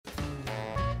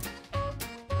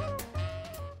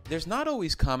There's not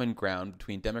always common ground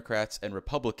between Democrats and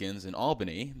Republicans in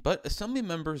Albany, but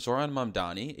Assemblymember Zoran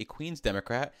Mamdani, a Queens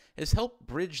Democrat, has helped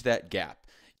bridge that gap,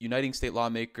 uniting state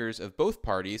lawmakers of both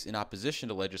parties in opposition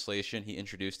to legislation he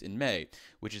introduced in May,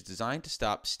 which is designed to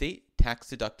stop state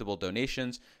tax-deductible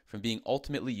donations from being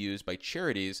ultimately used by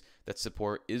charities that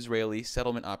support Israeli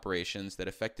settlement operations that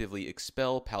effectively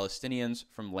expel Palestinians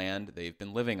from land they've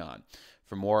been living on.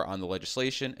 For more on the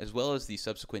legislation, as well as the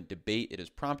subsequent debate it has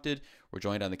prompted, we're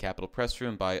joined on the Capitol Press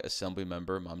Room by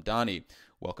Assemblymember Mamdani.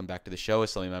 Welcome back to the show,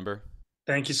 Assemblymember.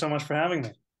 Thank you so much for having me.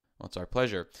 Well, it's our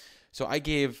pleasure. So I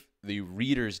gave the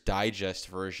Reader's Digest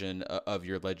version of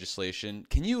your legislation.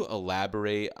 Can you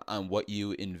elaborate on what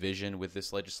you envision with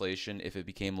this legislation if it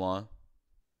became law?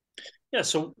 Yeah,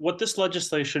 so what this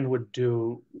legislation would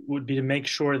do would be to make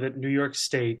sure that New York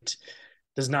State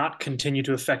does not continue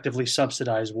to effectively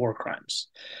subsidize war crimes.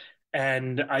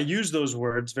 And I use those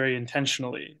words very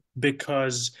intentionally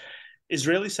because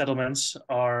Israeli settlements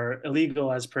are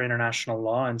illegal as per international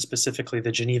law and specifically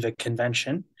the Geneva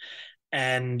Convention.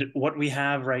 And what we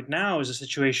have right now is a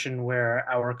situation where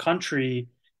our country,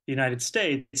 the United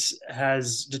States,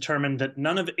 has determined that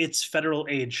none of its federal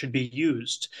aid should be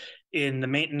used in the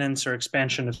maintenance or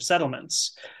expansion of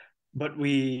settlements. But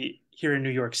we here in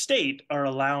New York State are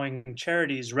allowing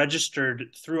charities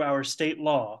registered through our state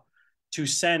law to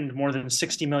send more than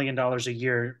 $60 million a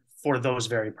year for those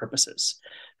very purposes.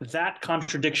 That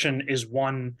contradiction is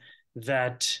one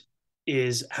that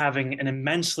is having an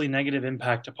immensely negative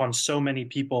impact upon so many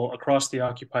people across the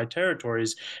occupied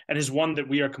territories and is one that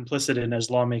we are complicit in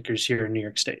as lawmakers here in New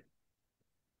York State.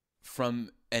 From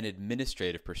an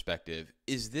administrative perspective,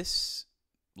 is this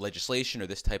legislation or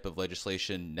this type of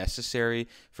legislation necessary?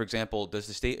 For example, does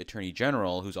the state attorney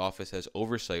general, whose office has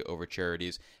oversight over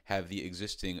charities, have the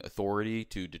existing authority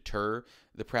to deter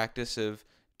the practice of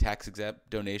tax exempt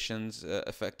donations,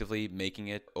 effectively making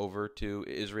it over to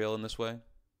Israel in this way?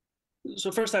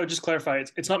 So first, I would just clarify: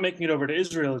 it's not making it over to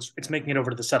Israel; it's making it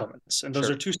over to the settlements, and those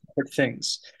are Sure. two separate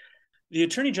things. The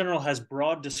Attorney General has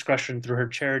broad discretion through her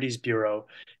Charities Bureau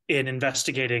in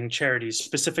investigating charities.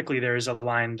 Specifically, there is a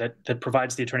line that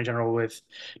provides the Attorney General with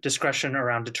discretion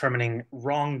around determining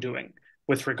wrongdoing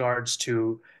with regards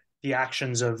to the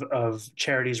actions of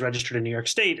charities registered in New York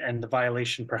State and the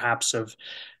violation, perhaps, of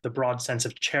the broad sense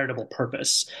of charitable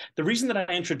purpose. The reason that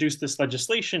I introduced this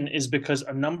legislation is because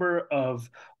a number of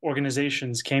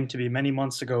organizations came to me many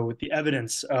months ago with the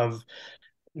evidence of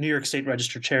New York State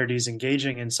registered charities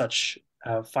engaging in such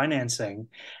financing.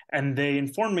 And they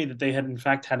informed me that they had, in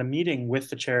fact, had a meeting with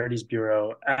the Charities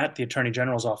Bureau at the Attorney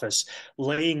General's office,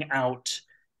 laying out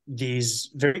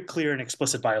these very clear and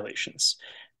explicit violations.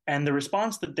 And the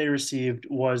response that they received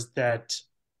was that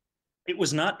it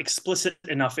was not explicit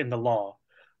enough in the law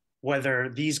whether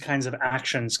these kinds of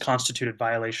actions constituted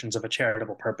violations of a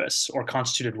charitable purpose or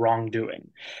constituted wrongdoing.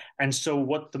 And so,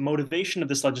 what the motivation of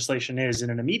this legislation is, in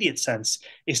an immediate sense,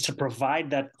 is to provide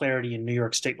that clarity in New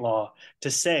York state law to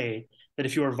say that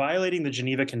if you are violating the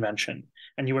Geneva Convention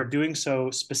and you are doing so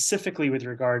specifically with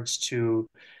regards to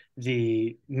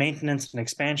the maintenance and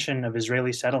expansion of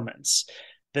Israeli settlements,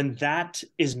 then that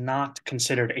is not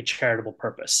considered a charitable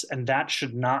purpose. And that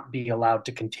should not be allowed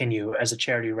to continue as a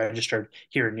charity registered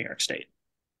here in New York State.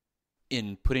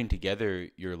 In putting together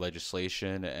your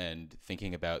legislation and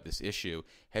thinking about this issue,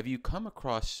 have you come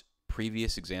across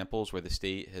previous examples where the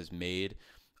state has made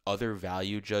other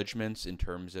value judgments in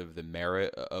terms of the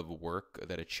merit of work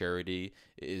that a charity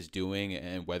is doing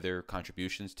and whether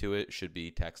contributions to it should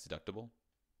be tax deductible?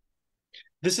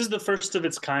 This is the first of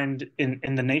its kind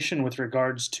in the nation with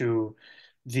regards to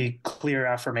the clear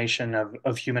affirmation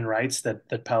of human rights that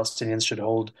Palestinians should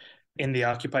hold in the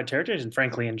occupied territories and,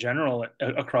 frankly, in general,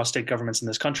 across state governments in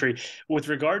this country. With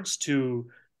regards to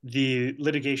the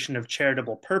litigation of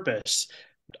charitable purpose,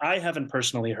 I haven't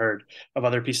personally heard of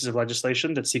other pieces of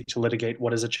legislation that seek to litigate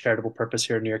what is a charitable purpose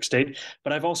here in New York State,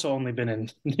 but I've also only been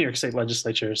in New York State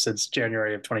legislature since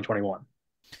January of 2021.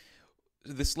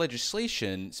 This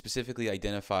legislation specifically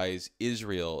identifies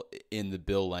Israel in the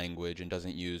bill language and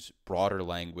doesn't use broader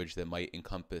language that might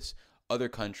encompass other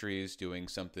countries doing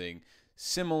something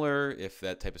similar if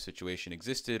that type of situation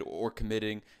existed or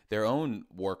committing their own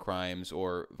war crimes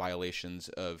or violations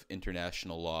of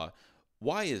international law.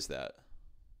 Why is that?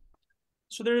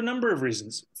 So there are a number of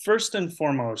reasons. First and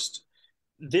foremost,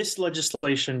 this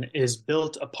legislation is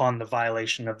built upon the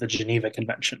violation of the Geneva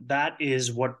Convention. That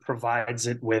is what provides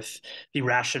it with the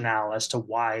rationale as to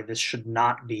why this should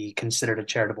not be considered a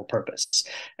charitable purpose.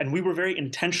 And we were very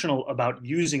intentional about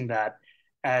using that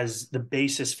as the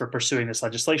basis for pursuing this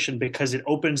legislation because it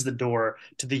opens the door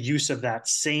to the use of that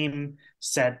same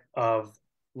set of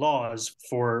laws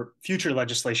for future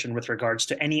legislation with regards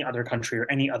to any other country or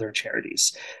any other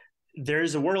charities. There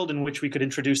is a world in which we could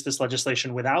introduce this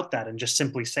legislation without that and just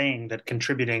simply saying that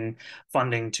contributing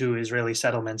funding to Israeli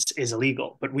settlements is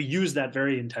illegal. But we use that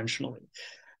very intentionally.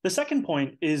 The second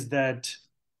point is that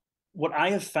what I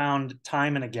have found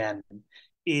time and again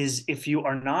is if you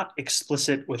are not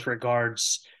explicit with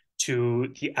regards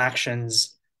to the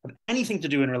actions of anything to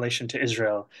do in relation to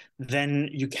Israel, then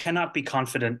you cannot be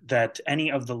confident that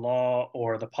any of the law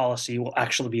or the policy will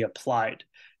actually be applied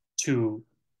to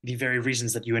the very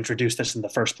reasons that you introduced this in the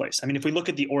first place. I mean, if we look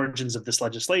at the origins of this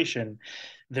legislation,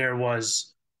 there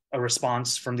was a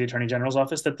response from the Attorney General's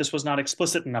office that this was not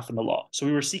explicit enough in the law. So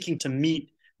we were seeking to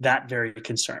meet that very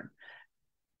concern.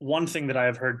 One thing that I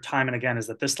have heard time and again is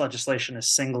that this legislation is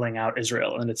singling out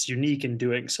Israel, and it's unique in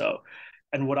doing so.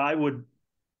 And what I would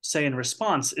say in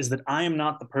response is that I am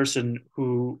not the person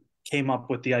who came up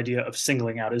with the idea of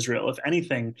singling out Israel. If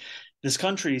anything, this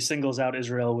country singles out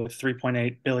Israel with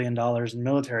 $3.8 billion in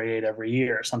military aid every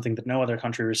year, something that no other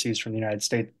country receives from the United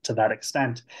States to that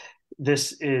extent.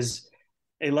 This is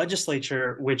a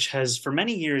legislature which has for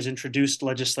many years introduced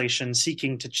legislation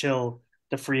seeking to chill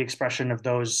the free expression of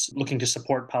those looking to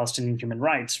support Palestinian human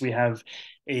rights. We have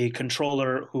a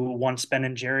controller who once Ben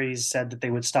and Jerry's said that they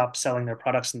would stop selling their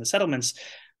products in the settlements.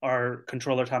 Our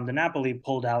controller, Tom DiNapoli,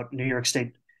 pulled out New York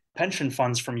State pension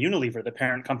funds from Unilever, the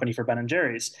parent company for Ben and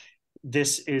Jerry's.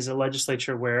 This is a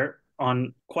legislature where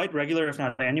on quite regular, if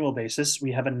not annual basis,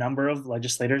 we have a number of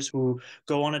legislators who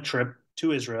go on a trip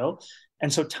to Israel.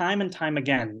 And so time and time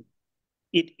again,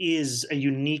 it is a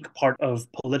unique part of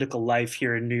political life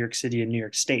here in New York City and New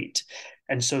York State.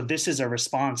 And so this is a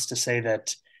response to say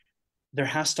that there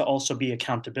has to also be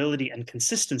accountability and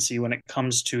consistency when it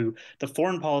comes to the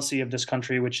foreign policy of this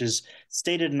country, which is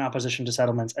stated in opposition to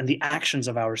settlements, and the actions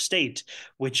of our state,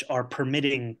 which are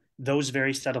permitting those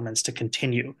very settlements to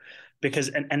continue. Because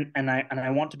and I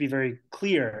want to be very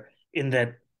clear in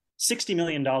that $60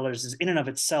 million is in and of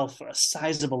itself a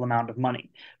sizable amount of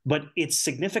money, but its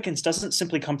significance doesn't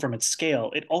simply come from its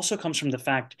scale. It also comes from the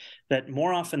fact that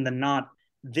more often than not,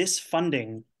 this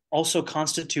funding also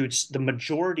constitutes the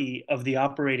majority of the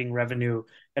operating revenue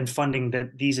and funding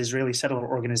that these Israeli settler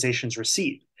organizations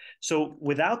receive. So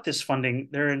without this funding,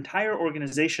 there are entire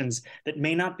organizations that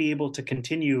may not be able to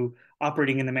continue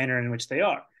operating in the manner in which they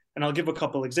are. And I'll give a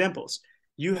couple examples.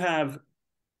 You have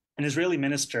an Israeli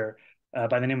minister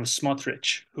by the name of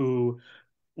Smotrich, who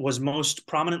was most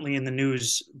prominently in the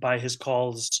news by his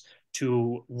calls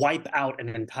to wipe out an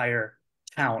entire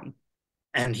town,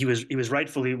 and he was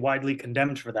rightfully widely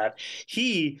condemned for that.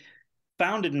 He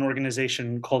founded an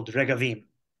organization called Regavim.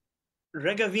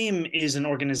 Regavim is an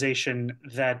organization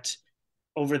that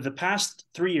over the past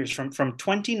 3 years, from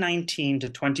 2019 to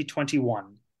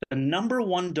 2021, the number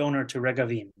one donor to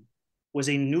Regavim was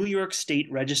a New York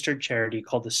State registered charity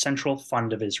called the Central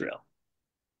Fund of Israel.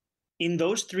 In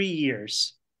those 3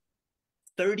 years,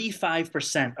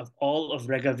 35% of all of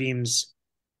Regavim's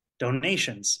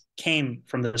donations came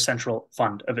from the Central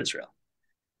Fund of Israel.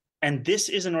 And this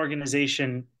is an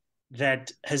organization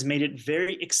that has made it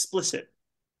very explicit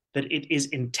that it is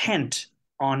intent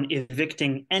on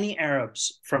evicting any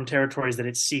Arabs from territories that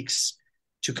it seeks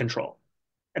to control.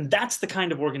 And that's the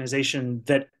kind of organization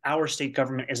that our state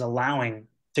government is allowing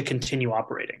to continue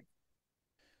operating.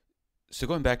 So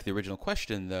going back to the original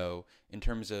question, though, in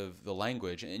terms of the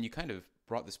language, and you kind of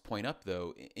brought this point up,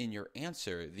 though, in your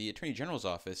answer, the Attorney General's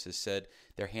office has said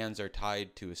their hands are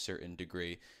tied to a certain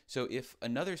degree. So if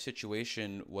another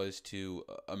situation was to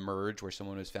emerge where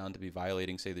someone was found to be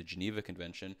violating, say, the Geneva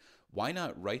Convention, why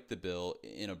not write the bill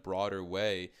in a broader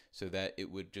way so that it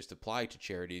would just apply to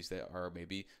charities that are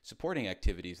maybe supporting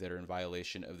activities that are in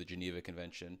violation of the Geneva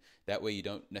Convention? That way you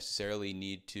don't necessarily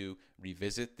need to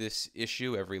revisit this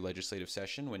issue every legislative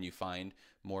session when you find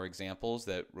more examples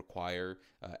that require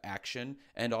action,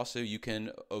 and also you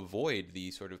can avoid the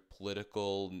sort of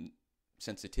political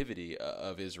sensitivity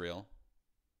of Israel.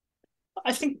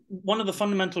 I think one of the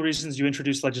fundamental reasons you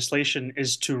introduce legislation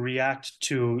is to react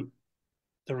to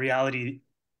the reality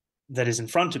that is in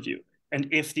front of you. And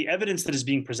if the evidence that is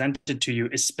being presented to you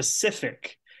is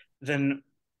specific, then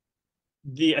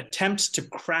the attempt to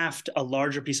craft a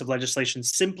larger piece of legislation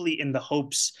simply in the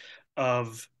hopes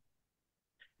of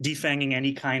defanging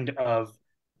any kind of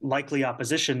likely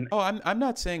opposition. Oh, I'm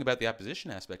not saying about the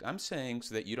opposition aspect. I'm saying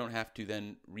so that you don't have to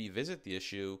then revisit the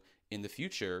issue in the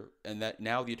future, and that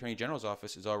now the Attorney General's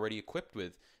office is already equipped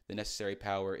with the necessary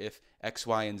power if X,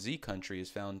 Y, and Z country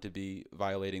is found to be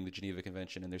violating the Geneva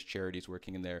Convention and there's charities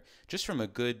working in there. Just from a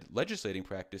good legislating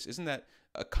practice, isn't that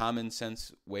a common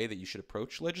sense way that you should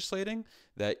approach legislating?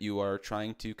 That you are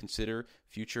trying to consider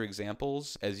future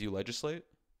examples as you legislate?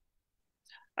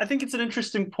 I think it's an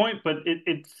interesting point, but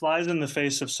it flies in the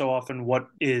face of so often what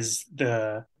is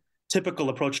the typical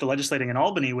approach to legislating in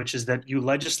Albany, which is that you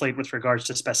legislate with regards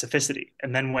to specificity.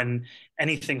 And then when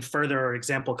anything further or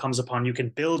example comes upon, you can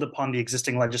build upon the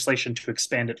existing legislation to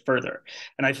expand it further.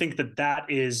 And I think that that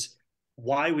is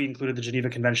why we included the Geneva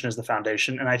Convention as the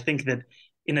foundation. And I think that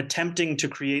in attempting to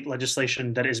create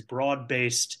legislation that is broad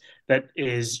based, that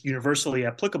is universally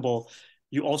applicable,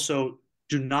 you also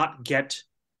do not get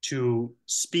to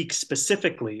speak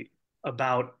specifically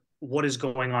about what is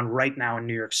going on right now in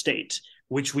New York State,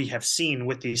 which we have seen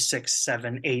with these 6,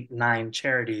 7, 8, 9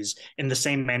 charities in the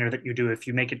same manner that you do if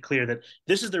you make it clear that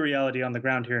this is the reality on the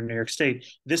ground here in New York State.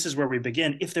 This is where we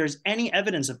begin. If there's any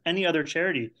evidence of any other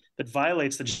charity that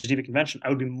violates the Geneva Convention, I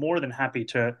would be more than happy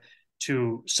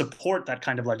to support that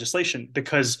kind of legislation,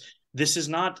 because this is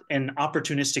not an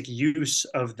opportunistic use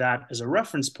of that as a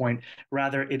reference point.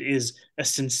 Rather, it is a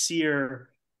sincere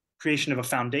creation of a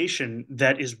foundation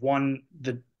that is one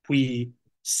that we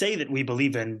say that we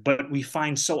believe in, but we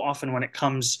find so often when it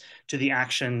comes to the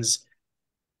actions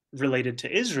related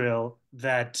to Israel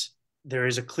that there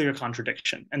is a clear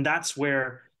contradiction. And that's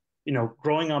where,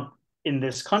 growing up in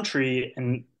this country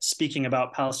and speaking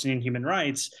about Palestinian human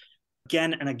rights,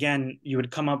 again and again, you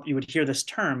would hear this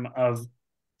term of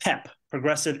PEP,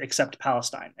 Progressive Accept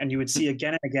Palestine. And you would see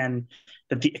again and again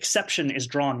that the exception is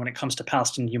drawn when it comes to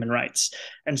Palestinian human rights.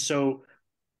 And so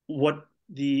what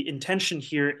the intention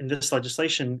here in this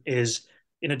legislation is,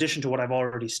 in addition to what I've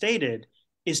already stated,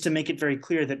 is to make it very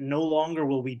clear that no longer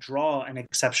will we draw an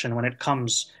exception when it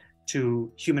comes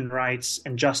to human rights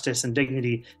and justice and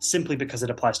dignity simply because it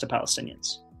applies to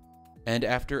Palestinians. And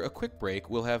after a quick break,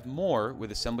 we'll have more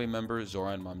with Assemblymember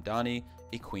Zoran Mamdani,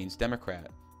 a Queens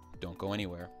Democrat. Don't go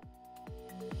anywhere.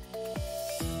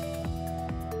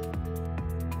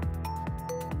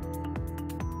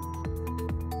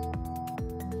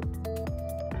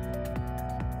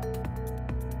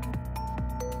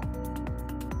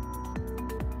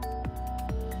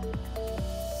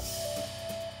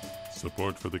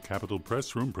 Support for the Capitol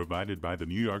Press Room provided by the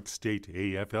New York State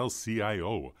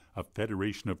AFL-CIO, a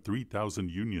federation of 3,000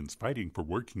 unions fighting for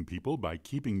working people by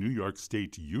keeping New York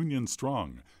State union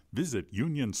strong. Visit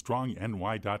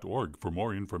unionstrongny.org for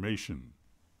more information.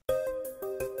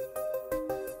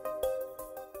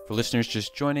 For listeners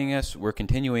just joining us, we're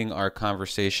continuing our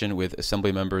conversation with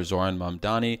Assemblymember Zoran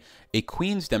Mamdani, a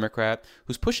Queens Democrat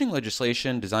who's pushing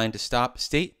legislation designed to stop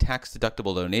state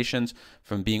tax-deductible donations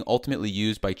from being ultimately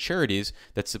used by charities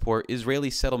that support Israeli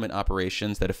settlement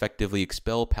operations that effectively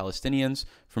expel Palestinians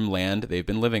from land they've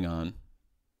been living on.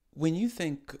 When you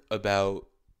think about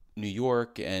New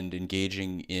York and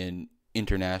engaging in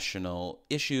international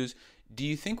issues, do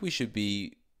you think we should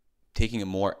be taking a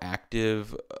more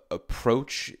active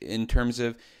approach in terms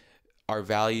of our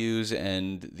values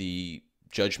and the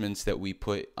judgments that we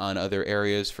put on other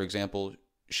areas? For example,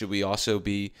 should we also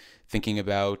be thinking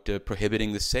about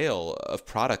prohibiting the sale of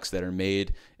products that are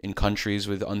made in countries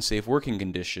with unsafe working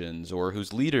conditions or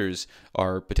whose leaders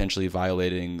are potentially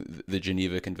violating the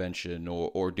Geneva Convention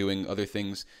or doing other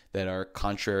things that are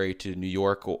contrary to New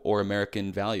York or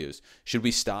American values? Should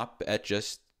we stop at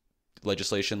just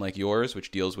legislation like yours, which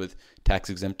deals with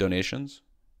tax-exempt donations?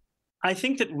 I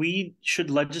think that we should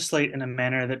legislate in a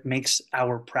manner that makes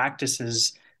our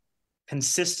practices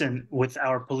consistent with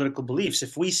our political beliefs.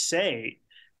 If we say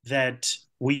that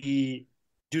we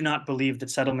do not believe that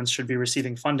settlements should be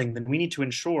receiving funding, then we need to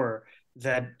ensure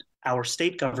that our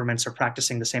state governments are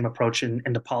practicing the same approach in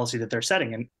the policy that they're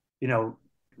setting. And,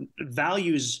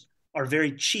 values are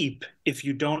very cheap if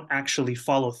you don't actually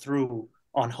follow through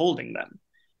on holding them.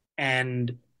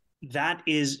 And that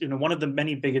is, one of the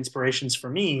many big inspirations for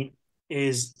me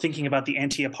is thinking about the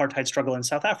anti-apartheid struggle in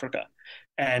South Africa.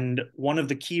 And one of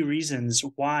the key reasons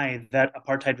why that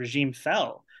apartheid regime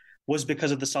fell was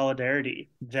because of the solidarity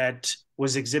that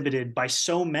was exhibited by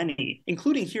so many,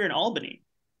 including here in Albany,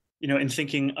 in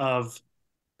thinking of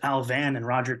Al Van and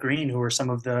Roger Green, who were some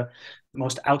of the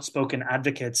most outspoken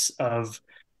advocates of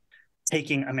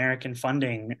taking American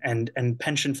funding and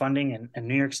pension funding and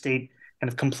New York State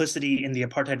kind of complicity in the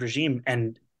apartheid regime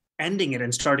and ending it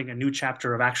and starting a new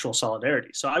chapter of actual solidarity.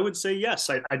 So I would say yes.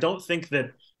 I don't think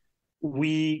that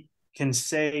we can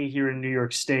say here in New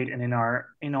York State and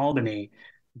in Albany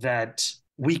that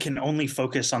we can only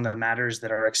focus on the matters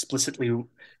that are explicitly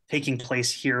taking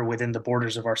place here within the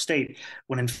borders of our state,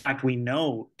 when in fact we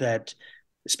know that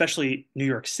especially New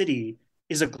York City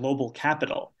is a global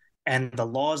capital. And the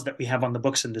laws that we have on the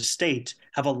books in the state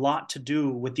have a lot to do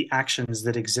with the actions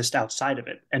that exist outside of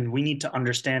it. And we need to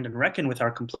understand and reckon with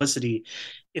our complicity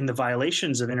in the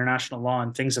violations of international law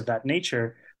and things of that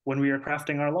nature when we are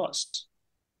crafting our laws.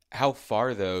 How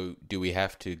far, though, do we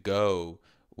have to go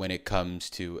when it comes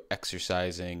to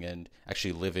exercising and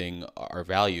actually living our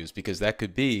values? Because that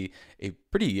could be a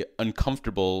pretty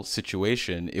uncomfortable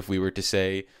situation if we were to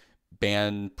say,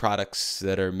 ban products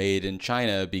that are made in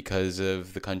China because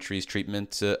of the country's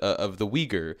treatment of the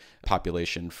Uyghur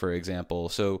population, for example.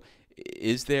 So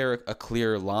is there a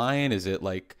clear line? Is it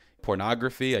like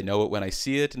pornography? I know it when I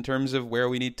see it in terms of where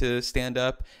we need to stand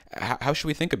up. How should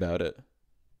we think about it?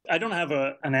 I don't have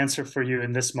an answer for you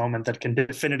in this moment that can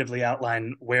definitively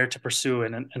outline where to pursue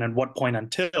and at what point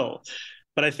until.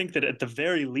 But I think that at the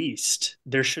very least,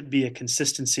 there should be a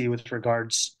consistency with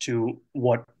regards to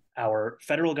what our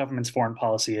federal government's foreign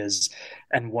policy is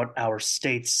and what our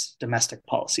state's domestic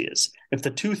policy is. If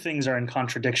the two things are in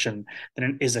contradiction,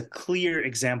 then it is a clear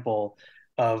example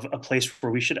of a place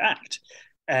where we should act.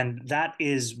 And that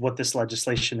is what this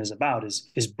legislation is about,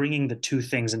 is bringing the two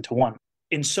things into one.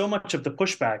 In so much of the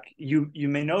pushback, you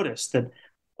may notice that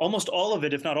almost all of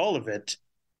it, if not all of it,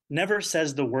 never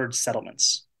says the word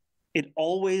settlements. It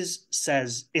always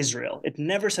says Israel. It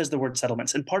never says the word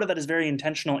settlements. And part of that is very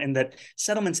intentional in that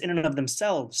settlements in and of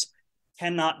themselves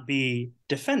cannot be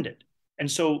defended. And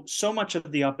so much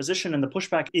of the opposition and the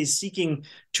pushback is seeking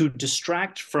to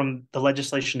distract from the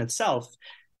legislation itself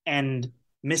and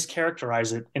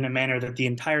mischaracterize it in a manner that the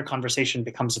entire conversation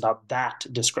becomes about that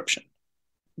description.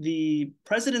 The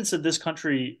presidents of this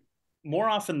country, more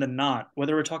often than not,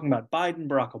 whether we're talking about Biden,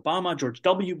 Barack Obama, George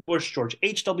W. Bush, George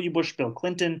H.W. Bush, Bill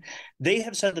Clinton, they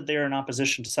have said that they are in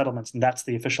opposition to settlements, and that's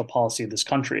the official policy of this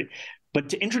country. But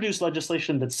to introduce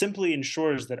legislation that simply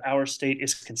ensures that our state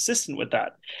is consistent with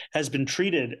that has been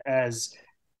treated as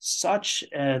such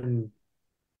an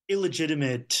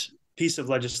illegitimate piece of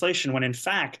legislation when in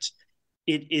fact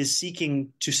it is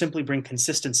seeking to simply bring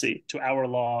consistency to our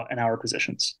law and our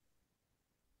positions.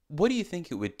 What do you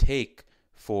think it would take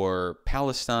for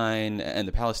Palestine and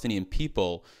the Palestinian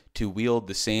people to wield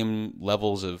the same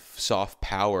levels of soft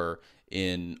power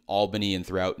in Albany and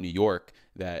throughout New York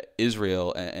that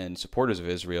Israel and supporters of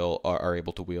Israel are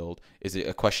able to wield? Is it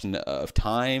a question of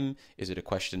time? Is it a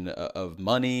question of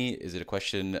money? Is it a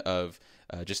question of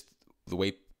just the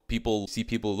way people see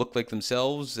people look like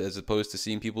themselves as opposed to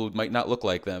seeing people who might not look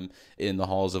like them in the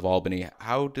halls of Albany?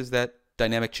 How does that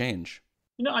dynamic change?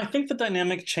 I think the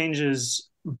dynamic changes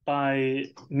by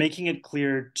making it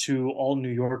clear to all New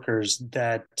Yorkers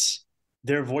that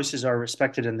their voices are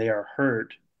respected and they are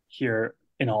heard here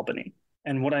in Albany.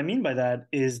 And what I mean by that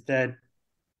is that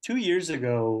 2 years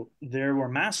ago, there were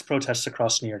mass protests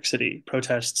across New York City,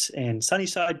 protests in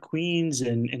Sunnyside, Queens,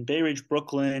 in Bay Ridge,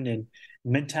 Brooklyn, in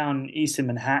Midtown, East and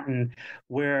Manhattan,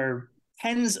 where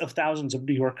tens of thousands of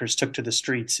New Yorkers took to the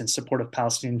streets in support of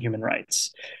Palestinian human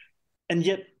rights. And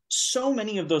yet, so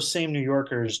many of those same New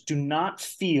Yorkers do not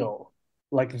feel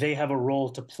like they have a role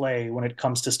to play when it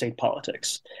comes to state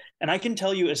politics. And I can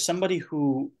tell you, as somebody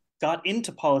who got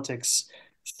into politics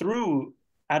through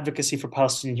advocacy for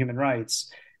Palestinian human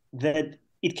rights, that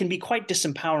it can be quite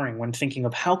disempowering when thinking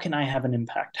of how can I have an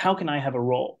impact? How can I have a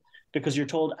role? Because you're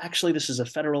told, actually, this is a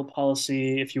federal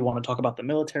policy. If you want to talk about the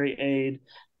military aid,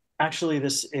 actually,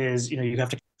 this is, you have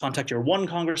to contact your one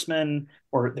congressman,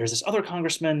 or there's this other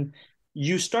congressman.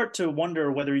 You start to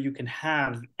wonder whether you can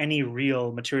have any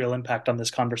real material impact on this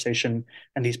conversation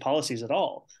and these policies at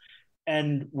all.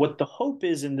 And what the hope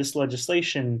is in this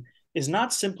legislation is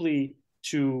not simply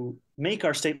to make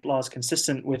our state laws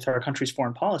consistent with our country's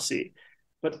foreign policy,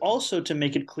 but also to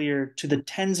make it clear to the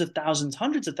tens of thousands,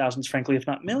 hundreds of thousands, frankly, if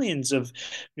not millions of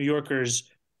New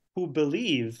Yorkers who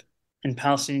believe in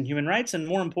Palestinian human rights, and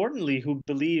more importantly, who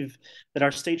believe that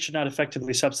our state should not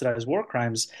effectively subsidize war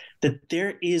crimes, that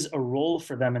there is a role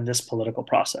for them in this political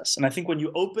process. And I think when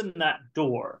you open that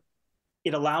door,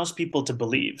 it allows people to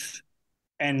believe.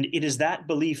 And it is that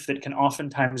belief that can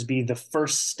oftentimes be the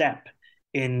first step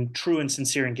in true and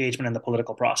sincere engagement in the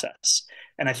political process.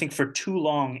 And I think for too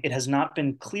long, it has not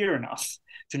been clear enough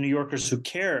to New Yorkers who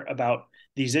care about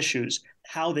these issues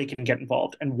how they can get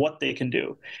involved and what they can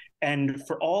do. And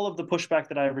for all of the pushback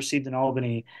that I have received in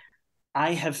Albany,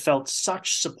 I have felt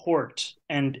such support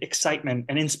and excitement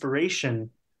and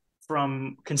inspiration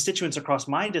from constituents across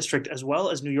my district, as well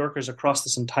as New Yorkers across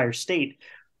this entire state,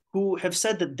 who have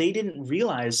said that they didn't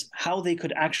realize how they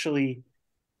could actually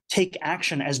take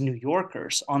action as New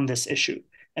Yorkers on this issue,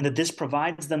 and that this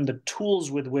provides them the tools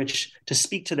with which to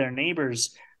speak to their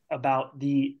neighbors about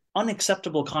the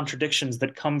unacceptable contradictions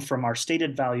that come from our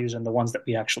stated values and the ones that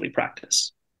we actually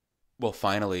practice. Well,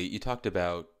 finally, you talked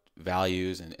about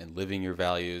values and living your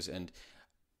values. And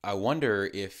I wonder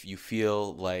if you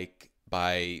feel like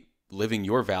by living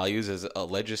your values as a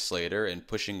legislator and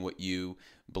pushing what you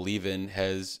believe in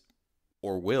has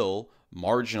or will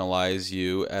marginalize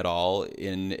you at all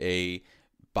in a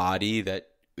body that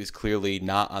is clearly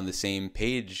not on the same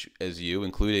page as you,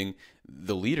 including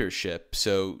the leadership.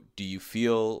 So do you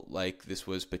feel like this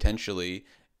was potentially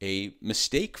a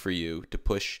mistake for you to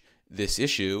push this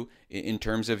issue in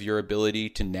terms of your ability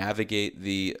to navigate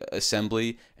the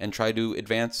assembly and try to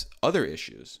advance other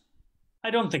issues?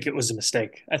 I don't think it was a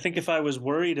mistake. I think if I was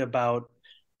worried about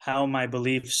how my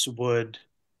beliefs would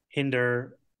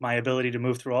hinder my ability to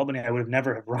move through Albany, I would have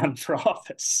never have run for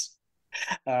office.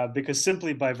 Because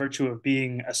simply by virtue of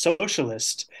being a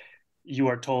socialist, you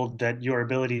are told that your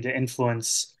ability to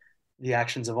influence the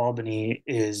actions of Albany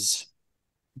is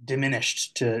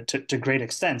diminished to great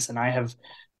extents. And I have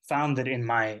found that in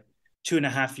my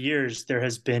 2.5 years, there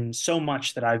has been so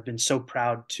much that I've been so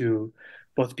proud to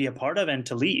both be a part of and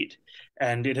to lead.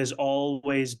 And it has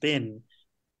always been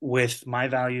with my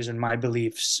values and my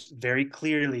beliefs very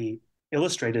clearly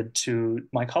illustrated to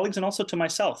my colleagues and also to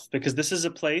myself, because this is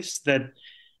a place that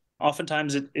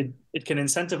oftentimes it can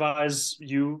incentivize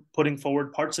you putting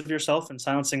forward parts of yourself and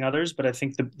silencing others. But I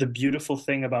think the beautiful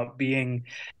thing about being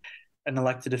an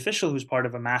elected official who's part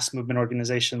of a mass movement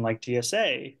organization like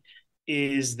DSA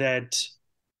is that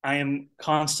I am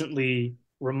constantly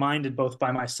reminded, both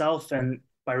by myself and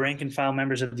by rank and file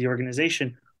members of the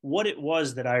organization, what it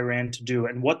was that I ran to do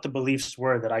and what the beliefs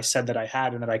were that I said that I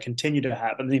had and that I continue to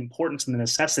have, and the importance and the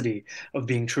necessity of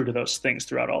being true to those things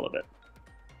throughout all of it.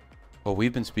 Well,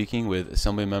 we've been speaking with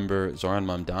Assemblymember Zoran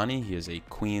Mamdani. He is a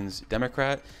Queens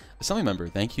Democrat.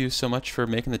 Assemblymember, thank you so much for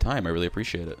making the time. I really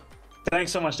appreciate it.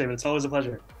 Thanks so much, David. It's always a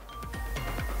pleasure.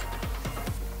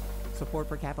 Support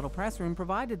for Capitol Press Room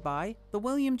provided by the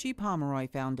William G. Pomeroy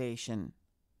Foundation.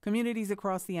 Communities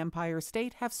across the Empire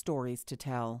State have stories to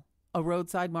tell. A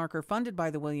roadside marker funded by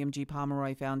the William G.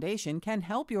 Pomeroy Foundation can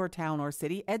help your town or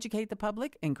city educate the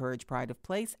public, encourage pride of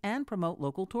place, and promote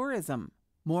local tourism.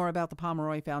 More about the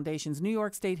Pomeroy Foundation's New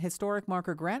York State Historic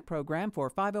Marker Grant Program for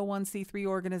 501c3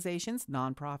 organizations,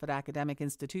 nonprofit academic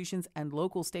institutions, and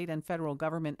local, state, and federal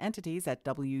government entities at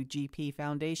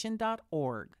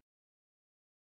wgpfoundation.org.